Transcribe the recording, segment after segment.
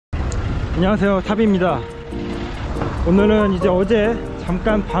안녕하세요, 타비입니다. 오늘은 이제 어제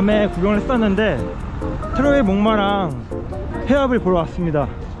잠깐 밤에 구경을 했었는데 트로이 목마랑 해협을 보러 왔습니다.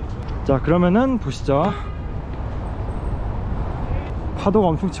 자, 그러면은 보시죠. 파도가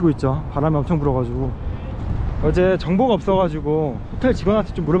엄청 치고 있죠. 바람이 엄청 불어가지고 어제 정보가 없어가지고 호텔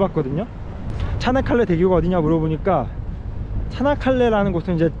직원한테 좀 물어봤거든요. 차나칼레 대교가 어디냐 물어보니까 차나칼레라는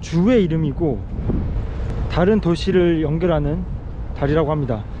곳은 이제 주의 이름이고 다른 도시를 연결하는 다리라고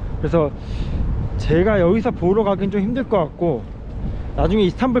합니다. 그래서 제가 여기서 보러 가긴 좀 힘들 것 같고 나중에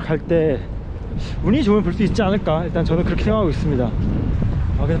이스탄불 갈 때 운이 좋으면 볼 수 있지 않을까, 일단 저는 그렇게 생각하고 있습니다.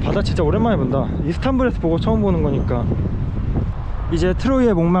 아, 근데 바다 진짜 오랜만에 본다. 이스탄불에서 보고 처음 보는 거니까. 이제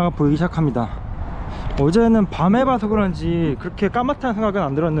트로이의 목마가 보이기 시작합니다. 어제는 밤에 봐서 그런지 그렇게 까맣다는 생각은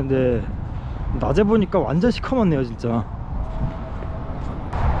안 들었는데 낮에 보니까 완전 시커멓네요 진짜.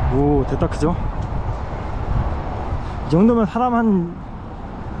 오, 됐다. 크죠? 이 정도면 사람 한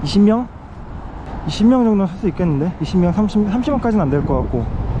 20명? 20명 정도는 살 수 있겠는데? 20명, 30명까지는 안 될 것 같고.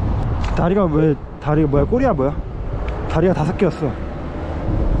 다리가 뭐야? 꼬리야 뭐야? 다리가 5개였어.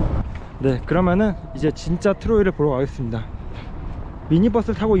 네, 그러면은 이제 진짜 트로이를 보러 가겠습니다.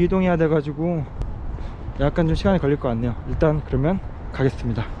 미니버스를 타고 이동해야 돼가지고 약간 좀 시간이 걸릴 것 같네요. 일단 그러면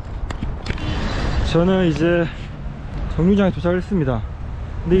가겠습니다. 저는 이제 정류장에 도착을 했습니다.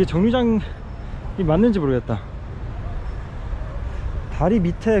 근데 이게 정류장이 맞는지 모르겠다. 다리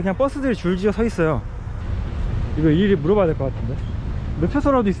밑에 그냥 버스들이 줄지어 서 있어요. 이거 일일이 물어봐야 될 것 같은데.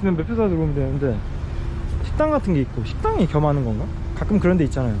 매표소라도 있으면 매표소 들어오면 되는데 식당 같은 게 있고, 식당이 겸하는 건가? 가끔 그런 데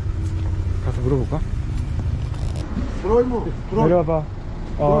있잖아요. 가서 물어볼까? 내려와봐.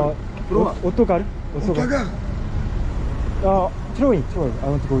 들어와. 오토가르? 오토가르. 트로이. I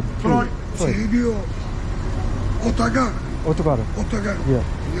want to go to 트로이. 세계여 오토가르. 오토가르. 오토가르. Yeah.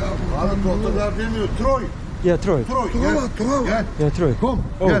 나는 오토가르 되면 트로이. Yeah, 트로이. 들어와. Yeah, 트로이. kom.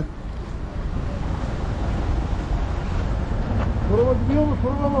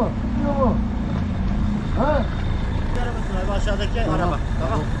 돌아봐. Aşağıdaki araba.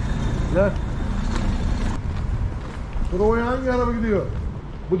 Tamam. Gel. Troy'a hangi araba gidiyor?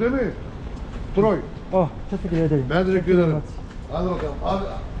 Bu değil mi? Troy. teşekkür ederim. Ben teşekkür ederim. Hadi bakalım. Abi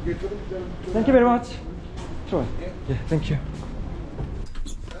getirin. Thank you very much. Troy. Yeah, thank you.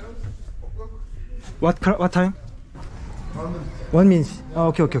 What time? 1 minute.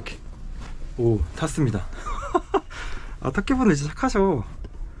 오케이. 오, 탔습니다. 아, 터키분들 진짜 착하셔.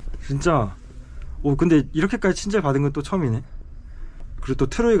 진짜. 오, 근데 이렇게까지 친절 받은 건 또 처음이네. 그리고 또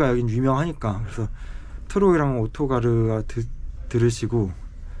트로이가 여긴 유명하니까. 그래서 트로이랑 오토가르가 들으시고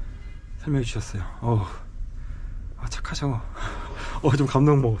설명해 주셨어요. 착하셔. 좀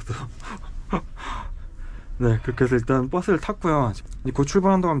감동 먹었어. 네, 그렇게 해서 일단 버스를 탔고요. 이제 곧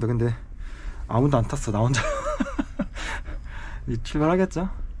출발한다고 합니다. 근데 아무도 안 탔어. 나 혼자. 출발하겠죠?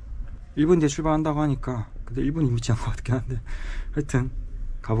 1분 뒤에 출발한다고 하니까. 근데 1분이 묻지 않은 것 같긴 한데 하여튼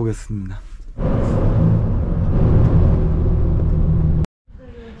가보겠습니다.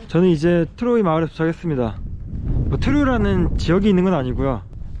 저는 이제 트로이 마을에 도착했습니다. 트로이라는 지역이 있는 건 아니고요.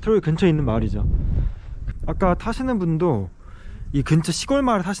 트로이 근처에 있는 마을이죠. 아까 타시는 분도 이 근처 시골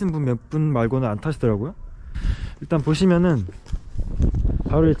마을에 타시는 분 몇 분 말고는 안 타시더라고요. 일단 보시면은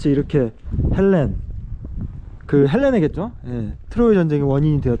바로 이렇게 헬렌, 그 헬렌이겠죠? 예, 트로이 전쟁의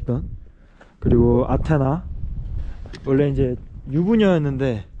원인이 되었던. 그리고 아테나, 원래 이제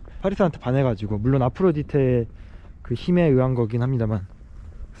유부녀였는데 파리스한테 반해가지고, 물론 아프로디테의 그 힘에 의한 거긴 합니다만,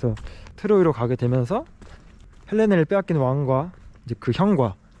 그래서 트로이로 가게 되면서 헬레네를 빼앗긴 왕과 이제 그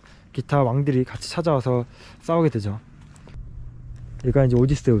형과 기타 왕들이 같이 찾아와서 싸우게 되죠. 얘가 이제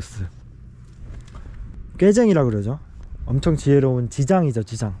오디세우스, 꾀쟁이라 그러죠. 엄청 지혜로운 지장이죠,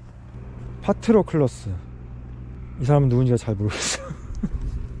 지장. 파트로클로스, 이 사람은 누군지가 잘 모르겠어요.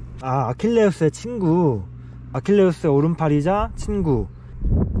 아킬레우스의 친구, 아킬레우스의 오른팔이자 친구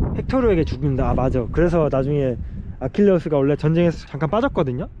헥토르에게 죽는다. 맞아. 그래서 나중에 아킬레우스가 원래 전쟁에서 잠깐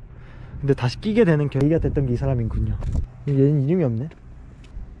빠졌거든요. 근데 다시 끼게 되는 계기가 됐던 게 이 사람이군요. 얘는 이름이 없네.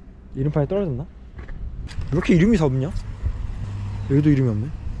 이름판이 떨어졌나? 왜 이렇게 이름이 다 없냐? 여기도 이름이 없네.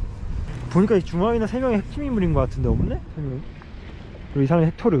 보니까 이 중앙이나 3명의 핵심 인물인 것 같은데 없네? 3명이. 그리고 이 사람이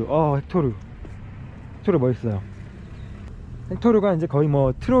헥토르. 헥토르 멋있어요. 헥토르가 이제 거의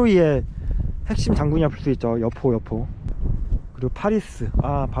뭐 트로이의 핵심 장군이라 볼 수 있죠. 여포. 그리고 파리스.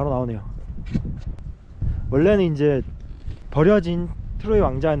 바로 나오네요. 원래는 이제 버려진 트로이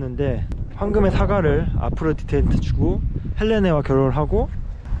왕자였는데 황금의 사과를 아프로디테한테 주고 헬레네와 결혼을 하고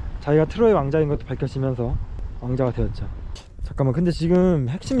자기가 트로이 왕자인 것도 밝혀지면서 왕자가 되었죠. 잠깐만, 근데 지금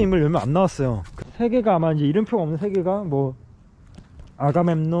핵심 인물 몇명 안 나왔어요. 세 개가 아마 이제 이름표가 없는 세 개가 뭐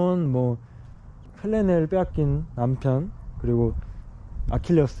아가멤논, 뭐 헬레네를 빼앗긴 남편, 그리고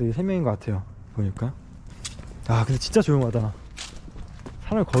아킬레우스 3명인 것 같아요 보니까. 아 근데 진짜 조용하다.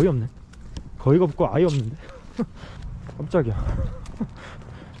 사람이 거의 없네. 거의가 없고 아예 없는데. 깜짝이야.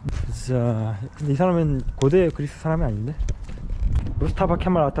 진짜. 근데 이 사람은 고대 그리스 사람이 아닌데. 무스타파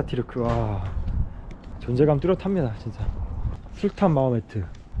케말 아타티르크. 와 존재감 뚜렷합니다 진짜. 술탄 마호메트.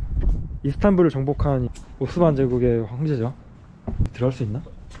 이스탄불을 정복한 오스만 제국의 황제죠. 들어갈 수 있나?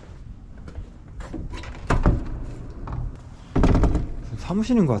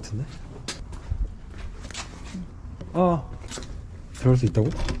 사무실인 것 같은데? 아 들어갈 수 있다고?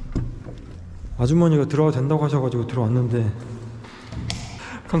 아주머니가 들어가도 된다고 하셔가지고 들어왔는데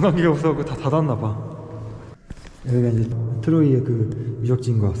관광객이 없어서 다 닫았나봐. 여기가 이제 트로이의 그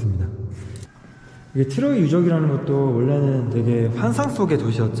유적지인 것 같습니다. 이게 트로이 유적이라는 것도 원래는 되게 환상 속의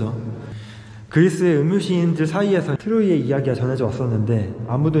도시였죠. 그리스의 음유시인들 사이에서 트로이의 이야기가 전해져 왔었는데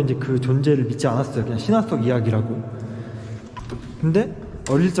아무도 이제 그 존재를 믿지 않았어요. 그냥 신화 속 이야기라고. 근데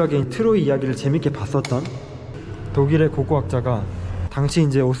어릴 적에 트로이 이야기를 재밌게 봤었던 독일의 고고학자가 당시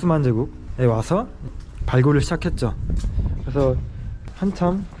이제 오스만 제국에 와서 발굴을 시작했죠. 그래서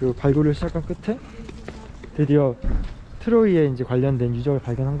한참 그 발굴을 시작한 끝에 드디어 트로이에 이제 관련된 유적을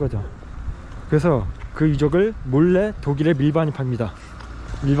발견한 거죠. 그래서 그 유적을 몰래 독일에 밀반입합니다.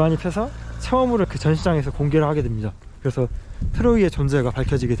 밀반입해서 처음으로 그 전시장에서 공개를 하게 됩니다. 그래서 트로이의 존재가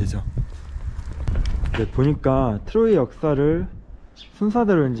밝혀지게 되죠. 보니까 트로이 역사를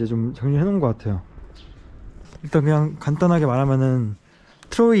순서대로 이제 좀 정리해 놓은 것 같아요. 일단 그냥 간단하게 말하면은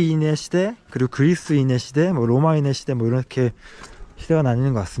트로이인의 시대, 그리고 그리스인의 시대, 뭐 로마인의 시대, 뭐 이렇게 시대가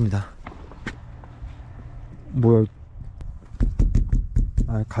나뉘는 것 같습니다. 뭐야?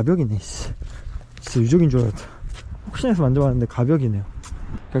 아 가벽이네. 진짜 유적인 줄 알았다. 혹시나 해서 만져봤는데 가벽이네요.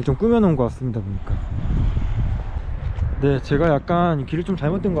 그냥 좀 꾸며놓은 것 같습니다 보니까. 네, 제가 약간 길을 좀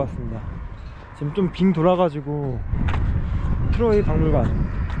잘못된 것 같습니다. 지금 좀 빙 돌아가지고 트로이 박물관,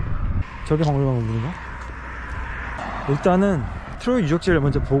 저기 박물관 건물인가? 일단은 트로이 유적지를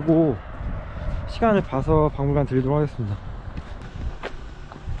먼저 보고 시간을 봐서 박물관 들리도록 하겠습니다.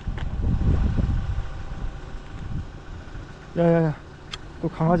 야야야, 또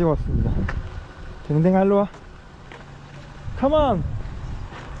강아지가 왔습니다. 댕댕아 일로와. 컴온.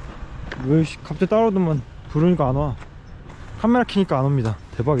 왜 갑자기 따라오더만 부르니까 안 와. 카메라 켜니까 안 옵니다.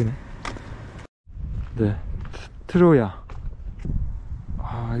 대박이네. 네, 트로야.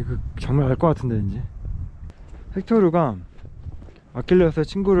 아 이거 정말 알 것 같은데. 이제 헥토르가 아킬레우스의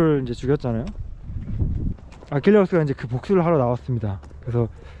친구를 이제 죽였잖아요. 아킬레우스가 이제 그 복수를 하러 나왔습니다. 그래서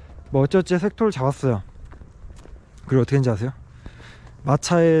뭐 어쩌지 헥토르를 잡았어요. 그리고 어떻게 했는지 아세요?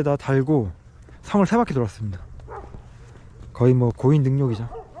 마차에다 달고 성을 3바퀴 돌았습니다. 거의 뭐 고인 능력이죠.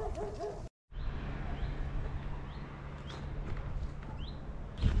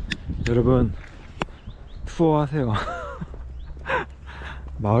 여러분 투어 하세요.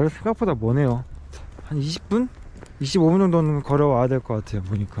 마을 생각보다 머네요. 한 20분? 25분 정도는 걸어와야 될 것 같아요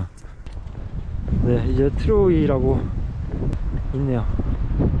보니까. 네, 이제 트로이라고 있네요.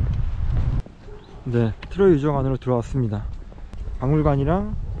 네, 트로이 유적 안으로 들어왔습니다.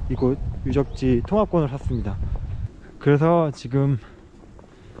 박물관이랑 이곳 유적지 통합권을 샀습니다. 그래서 지금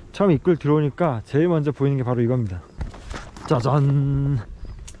처음 입구를 들어오니까 제일 먼저 보이는 게 바로 이겁니다. 짜잔!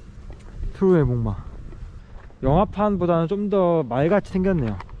 트로이의 목마. 영화판보다는 좀 더 말같이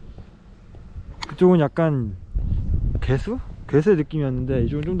생겼네요. 그쪽은 약간 괴수? 괴수의 느낌이었는데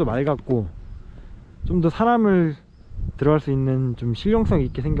이쪽은 좀 더 맑았고 좀 더 사람을 들어갈 수 있는 좀 실용성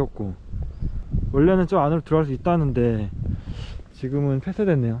있게 생겼고, 원래는 저 안으로 들어갈 수 있다는데 지금은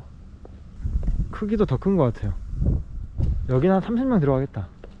폐쇄됐네요. 크기도 더 큰 것 같아요. 여기는 한 30명 들어가겠다.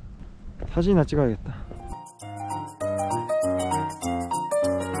 사진이나 찍어야겠다.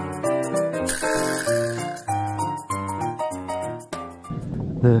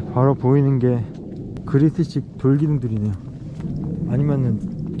 네, 바로 보이는 게 그리스식 돌기둥들이네요.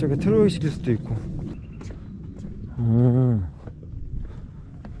 아니면은 저게 트로이식일 수도 있고.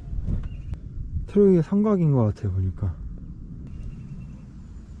 트로이의 성곽인 것 같아요 보니까.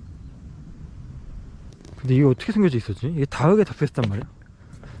 근데 이게 어떻게 생겨져 있었지? 이게 다 흙에 덮여있단 말이야?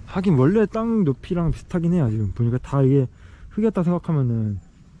 하긴 원래 땅 높이랑 비슷하긴 해요. 지금 보니까 다 이게 흙이었다 생각하면은.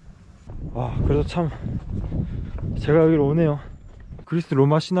 와, 그래서 참 제가 여기로 오네요. 그리스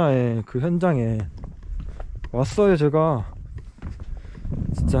로마 신화의 그 현장에 왔어요. 제가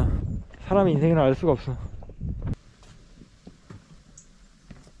진짜 사람의 인생을 알 수가 없어.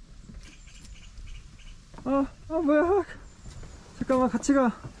 뭐야, 잠깐만 같이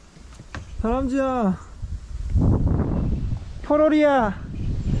가. 다람쥐야, 포로리야,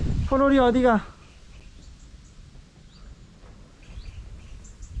 포로리 어디가?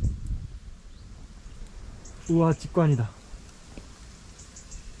 우와, 직관이다.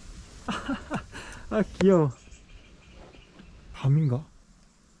 아 귀여워. 밤인가?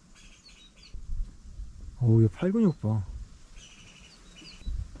 어우 얘 팔근육 봐.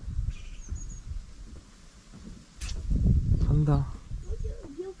 간다.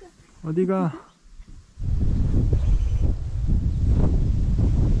 어디가?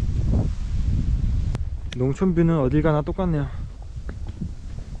 농촌뷰는 어딜 가나 똑같네요.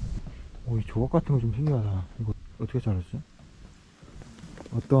 오, 이 조각 같은 거 좀 신기하다. 이거 어떻게 잘했지?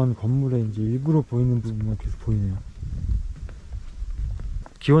 어떠한 건물에 이제 일부러 보이는 부분만 계속 보이네요.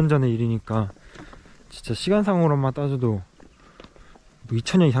 기원전의 일이니까 진짜 시간상으로만 따져도 뭐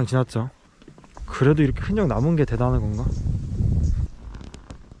 2000년 이상 지났죠. 그래도 이렇게 흔적 남은 게 대단한 건가?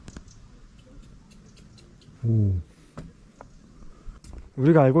 오.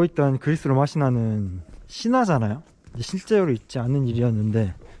 우리가 알고 있던 그리스 로마 신화는 신화잖아요. 실제로 있지 않은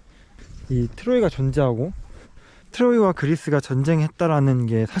일이었는데 이 트로이가 존재하고 트로이와 그리스가 전쟁했다라는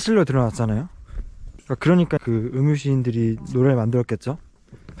게 사실로 드러났잖아요. 그러니까 그 음유시인들이 노래를 만들었겠죠.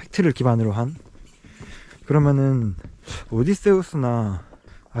 팩트를 기반으로 한. 그러면은 오디세우스나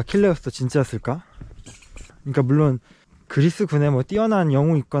아킬레우스도 진짜였을까? 그러니까 물론 그리스군에 뭐 뛰어난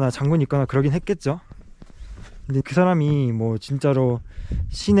영웅이 있거나 장군이 있거나 그러긴 했겠죠. 근데 그 사람이 뭐 진짜로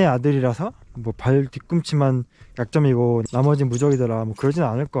신의 아들이라서 뭐 발 뒤꿈치만 약점이고 나머지는 무적이더라 뭐 그러진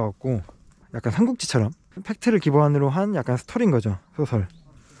않을 것 같고, 약간 삼국지처럼 팩트를 기반으로 한 약간 스토리인 거죠. 소설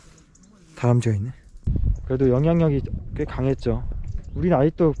다람쥐가 있네. 그래도 영향력이 꽤 강했죠. 우리는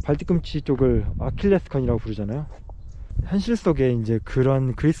아직도 발 뒤꿈치 쪽을 아킬레스건이라고 부르잖아요. 현실 속에 이제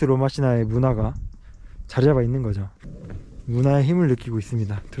그런 그리스 로마 신화의 문화가 자리 잡아 있는 거죠. 문화의 힘을 느끼고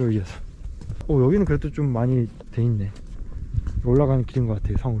있습니다, 트로이에서. 오, 여기는 그래도 좀 많이 돼 있네. 올라가는 길인 것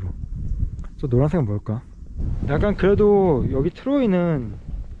같아요, 성으로. 저 노란색은 뭘까? 약간 그래도 여기 트로이는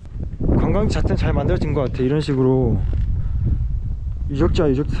관광지 자체는 잘 만들어진 것 같아. 이런 식으로 유적지와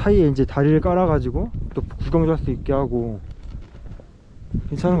유적지 사이에 이제 다리를 깔아가지고 또 구경도 할 수 있게 하고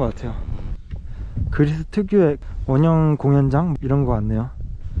괜찮은 것 같아요. 그리스 특유의 원형 공연장 이런 거 같네요.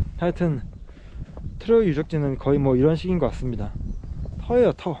 하여튼 트로이 유적지는 거의 뭐 이런 식인 것 같습니다.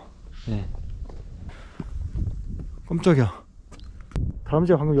 터예요, 터. 네. 깜짝이야.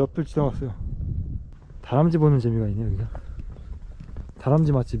 다람쥐가 방금 옆을 지나갔어요. 다람쥐 보는 재미가 있네, 여기가.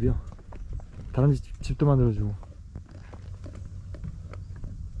 다람쥐 맛집이요. 다람쥐 집도 만들어주고.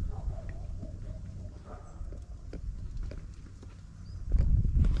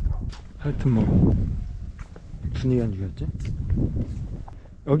 하여튼 뭐 무슨 얘기하는 중이었지?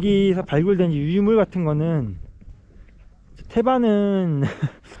 여기서 발굴된 유물 같은 거는 태반은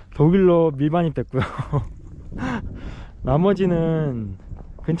독일로 밀반입됐고요. 나머지는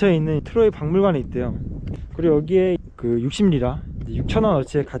근처에 있는 트로이 박물관에 있대요. 그리고 여기에 그 60리라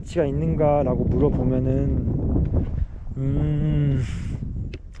 6,000원어치의 가치가 있는가 라고 물어보면은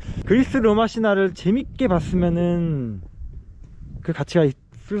그리스 로마 신화를 재밌게 봤으면은 그 가치가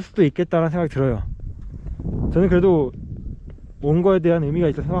있을 수도 있겠다는 생각이 들어요. 저는 그래도 온 거에 대한 의미가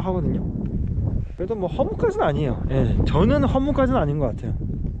있다고 생각하거든요. 그래도 뭐 허무까지는 아니에요. 예, 저는 허무까지는 아닌 것 같아요.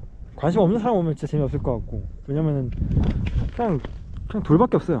 관심 없는 사람 오면 진짜 재미없을 것 같고, 왜냐면은 그냥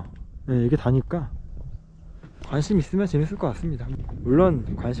돌밖에 없어요. 예, 이게 다니까 관심 있으면 재밌을 것 같습니다.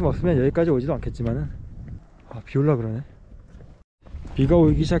 물론 관심 없으면 여기까지 오지도 않겠지만은. 아, 비 올라 그러네. 비가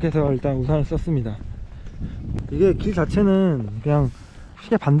오기 시작해서 일단 우산을 썼습니다. 이게 길 자체는 그냥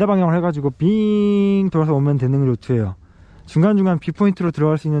시계 반대 방향을 해가지고 빙 돌아서 오면 되는 루트예요. 중간중간 뷰포인트로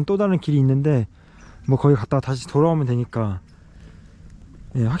들어갈 수 있는 또 다른 길이 있는데 뭐 거기 갔다가 다시 돌아오면 되니까,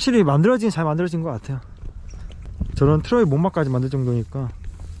 예, 확실히 잘 만들어진 것 같아요. 저런 트로이 목마까지 만들 정도니까.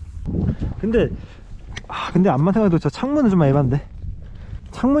 근데 암만 생각해도 저 창문은 좀 에반데.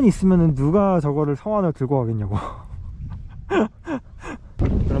 창문이 있으면은 누가 저거를 성안을 들고 가겠냐고.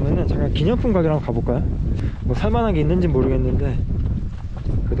 그러면은 잠깐 기념품 가게를 한번 가볼까요? 뭐 살만한 게 있는지 모르겠는데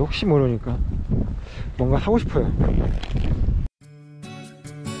그래도 혹시 모르니까 뭔가 사고 싶어요.